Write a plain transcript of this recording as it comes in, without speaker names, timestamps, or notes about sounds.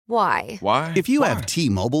Why? Why? If you have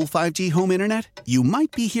T-Mobile 5G home internet, you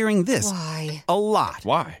might be hearing this Why? a lot.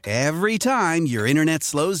 Why? Every time your internet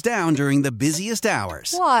slows down during the busiest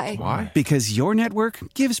hours. Why? Why? Because your network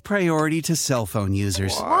gives priority to cell phone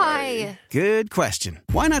users. Why? Good question.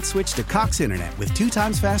 Why not switch to Cox Internet with 2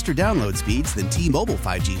 times faster download speeds than T-Mobile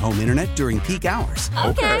 5G home internet during peak hours?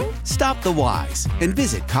 Okay. Stop the whys and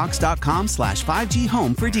visit cox.com/5G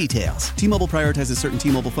home for details. T-Mobile prioritizes certain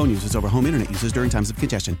T-Mobile phone users over home internet users during times of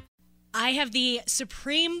congestion. I have the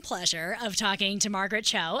supreme pleasure of talking to Margaret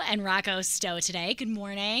CHO and ROCCO STOWE today. Good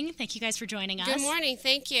morning. Thank you guys for joining us. Good morning.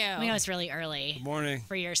 Thank you. We know it's really early. Good morning.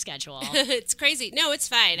 For your schedule. It's crazy. No, it's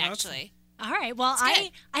fine, actually. All right. Well,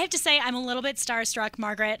 I have to say I'm a little bit starstruck,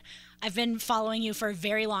 Margaret. I've been following you for a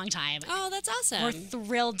very long time. Oh, that's awesome. We're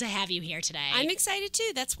thrilled to have you here today. I'm excited,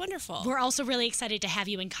 too. That's wonderful. We're also really excited to have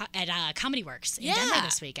you at Comedy Works in Denver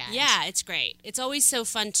this weekend. Yeah, it's great. It's always so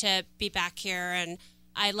fun to be back here, and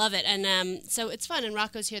I love it. And so it's fun, and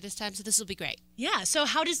Rocco's here this time, so this will be great. Yeah. So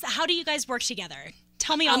how do you guys work together?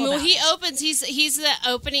 Tell me all about well, he it. opens. He's the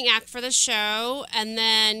opening act for the show, and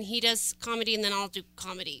then he does comedy, and then I'll do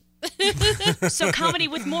comedy. So comedy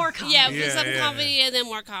with more comedy. Yeah, some comedy and then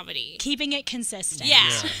more comedy. Keeping it consistent.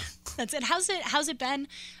 Yeah. That's it. How's it been?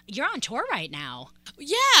 You're on tour right now.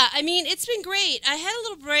 Yeah, I mean, it's been great. I had a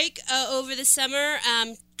little break over the summer,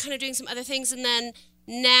 kind of doing some other things, and then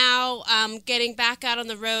now getting back out on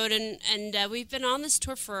the road, and we've been on this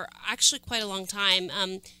tour for actually quite a long time,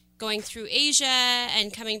 going through Asia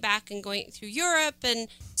and coming back and going through Europe, and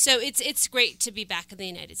so it's great to be back in the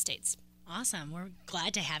United States. Awesome. We're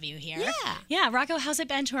glad to have you here. Yeah. Yeah, Rocco, how's it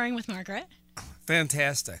been touring with Margaret?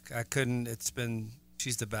 Fantastic.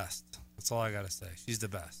 She's the best. That's all I got to say. She's the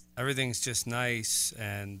best. Everything's just nice,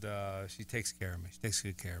 and she takes care of me. She takes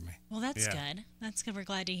good care of me. Well, that's good. That's good. We're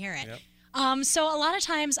glad to hear it. Yep. So a lot of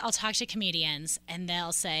times I'll talk to comedians, and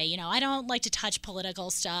they'll say, I don't like to touch political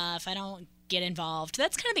stuff. I don't get involved.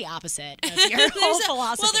 That's kind of the opposite of your whole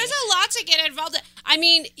philosophy. Well, there's a lot to get involved in. I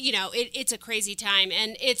mean, it's a crazy time,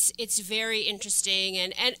 and it's very interesting,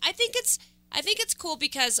 and I think it's cool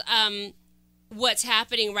because what's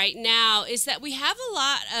happening right now is that we have a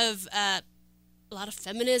lot of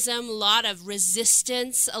feminism, a lot of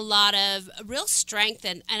resistance, a lot of real strength,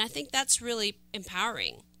 and I think that's really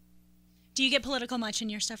empowering. Do you get political much in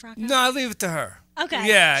your stuff, Rocco? No, I leave it to her. Okay.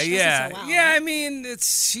 Yeah. She does it so well, Yeah, right? I mean,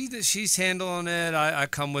 she's handling it. I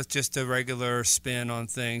come with just a regular spin on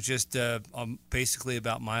things, just basically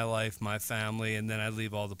about my life, my family, and then I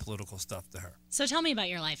leave all the political stuff to her. So tell me about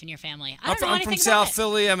your life and your family. I don't know I'm anything from about South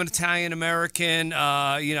Philly. I'm an Italian American.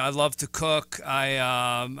 I love to cook.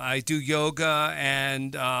 I do yoga,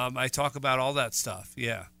 and I talk about all that stuff.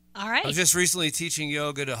 Yeah. All right. I was just recently teaching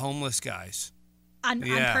yoga to homeless guys. On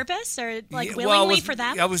purpose or willingly well, for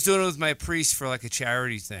them? I was doing it with my priest for like a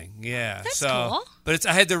charity thing. Yeah. That's cool. But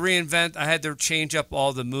I had to change up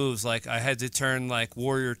all the moves. Like I had to turn like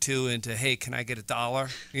Warrior 2 into, hey, can I get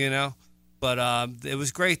 $1? But it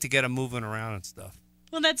was great to get them moving around and stuff.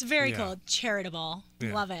 Well, that's very cool. Charitable.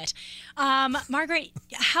 Yeah. Love it. Margaret,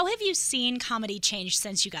 how have you seen comedy change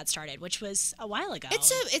since you got started, which was a while ago?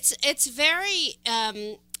 It's very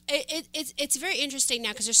it's very interesting now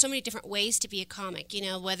because there's so many different ways to be a comic.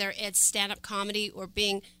 Whether it's stand-up comedy or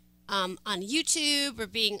being on YouTube or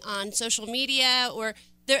being on social media, or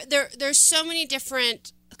there's so many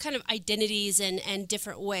different kind of identities and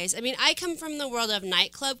different ways. I mean, I come from the world of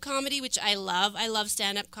nightclub comedy, which I love. I love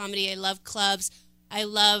stand-up comedy. I love clubs. I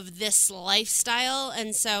love this lifestyle,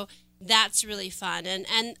 and so that's really fun. And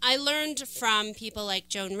I learned from people like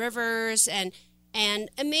Joan Rivers and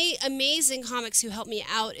amazing comics who helped me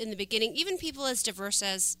out in the beginning, even people as diverse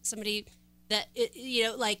as somebody that,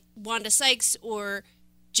 like Wanda Sykes or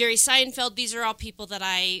Jerry Seinfeld. These are all people that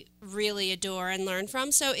I really adore and learn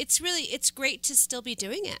from. So it's great to still be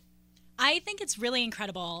doing it. I think it's really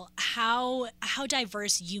incredible how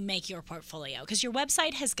diverse you make your portfolio, because your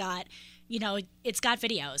website has got, it's got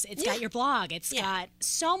videos, it's got your blog, it's got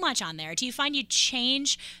so much on there. Do you find you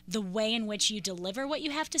change the way in which you deliver what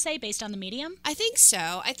you have to say based on the medium? I think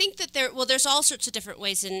so. I think that there's all sorts of different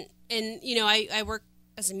ways, and I work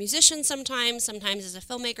as a musician sometimes as a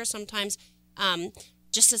filmmaker, sometimes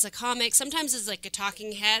just as a comic, sometimes as like a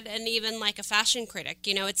talking head, and even like a fashion critic.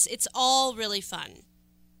 It's all really fun.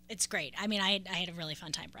 It's great. I mean, I had a really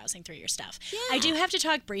fun time browsing through your stuff. Yeah. I do have to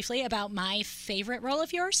talk briefly about my favorite role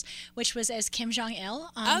of yours, which was as Kim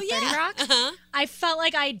Jong-il on 30 Rock. Uh-huh. I felt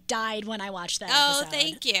like I died when I watched that episode. Oh,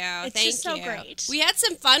 thank you. It's just so great. We had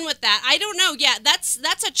some fun with that. I don't know. Yeah, that's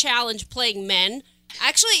a challenge playing men.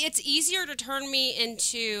 Actually, it's easier to turn me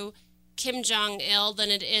into Kim Jong-il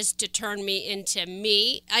than it is to turn me into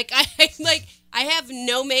me. I have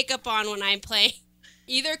no makeup on when I play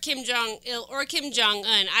either Kim Jong-il or Kim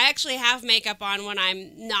Jong-un. I actually have makeup on when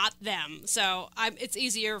I'm not them. So it's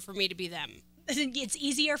easier for me to be them. It's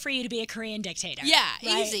easier for you to be a Korean dictator. Yeah,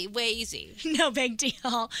 right? easy, way easy. No big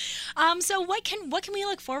deal. So what can we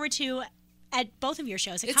look forward to at both of your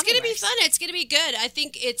shows? It's going to be fun. It's going to be good. I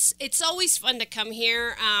think it's always fun to come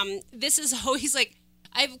here. This is always like,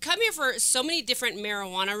 I've come here for so many different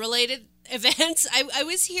marijuana-related events. I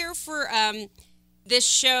was here for this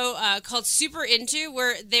show called Super Into,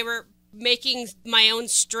 where they were making my own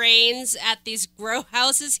strains at these grow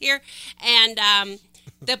houses here, and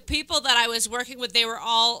the people that I was working with, they were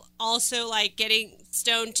all also like getting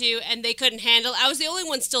stoned too, and they couldn't handle. I was the only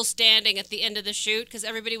one still standing at the end of the shoot because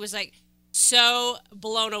everybody was like so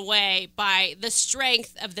blown away by the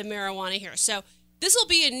strength of the marijuana here. So this will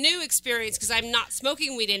be a new experience because I'm not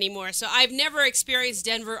smoking weed anymore. So I've never experienced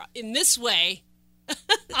Denver in this way.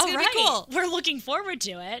 It's All gonna right. be cool. We're looking forward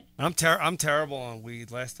to it. I'm terrible on weed.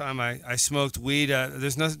 Last time I smoked weed,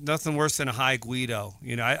 there's nothing worse than a high Guido.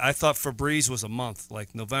 You know, I thought Febreze was a month,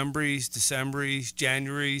 like November's, December's,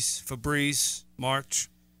 January's, Febreze, March.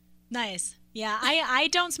 Nice. Yeah, I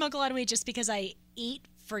don't smoke a lot of weed just because I eat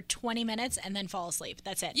for 20 minutes and then fall asleep.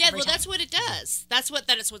 That's it. Yeah, well, time. that's what it does. That's what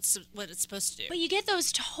it's supposed to do. But you get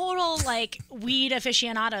those total like weed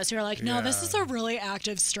aficionados who are like, no, this Yeah. is a really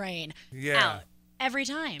active strain. Yeah. Out every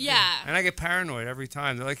time. Yeah. And I get paranoid every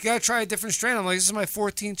time. They're like, you gotta try a different strain. I'm like, this is my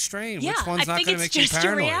 14th strain. Yeah, Which one's I not think gonna it's make me just a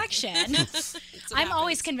paranoid? reaction. I'm happens.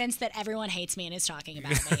 always convinced that everyone hates me and is talking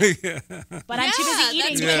about me. But I'm too busy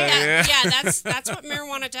eating. That's what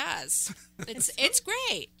marijuana does. It's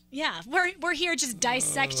great. Yeah, we're here just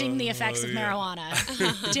dissecting the effects of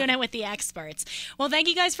marijuana, doing it with the experts. Well, thank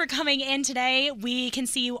you guys for coming in today. We can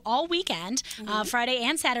see you all weekend, Friday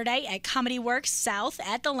and Saturday at Comedy Works South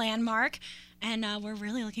at the Landmark, and we're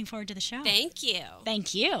really looking forward to the show. Thank you.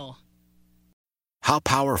 Thank you. How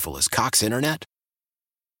powerful is Cox Internet?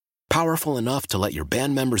 Powerful enough to let your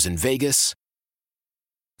band members in Vegas,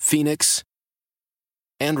 Phoenix,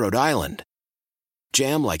 and Rhode Island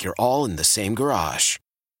jam like you're all in the same garage.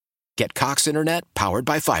 Get Cox Internet powered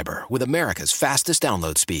by fiber with America's fastest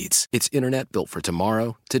download speeds. It's internet built for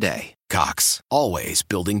tomorrow, today. Cox, always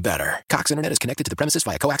building better. Cox Internet is connected to the premises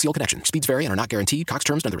via coaxial connection. Speeds vary and are not guaranteed. Cox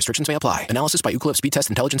terms and other restrictions may apply. Analysis by Ookla Speed Test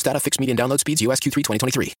Intelligence Data. Fixed median download speeds. US Q3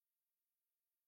 2023.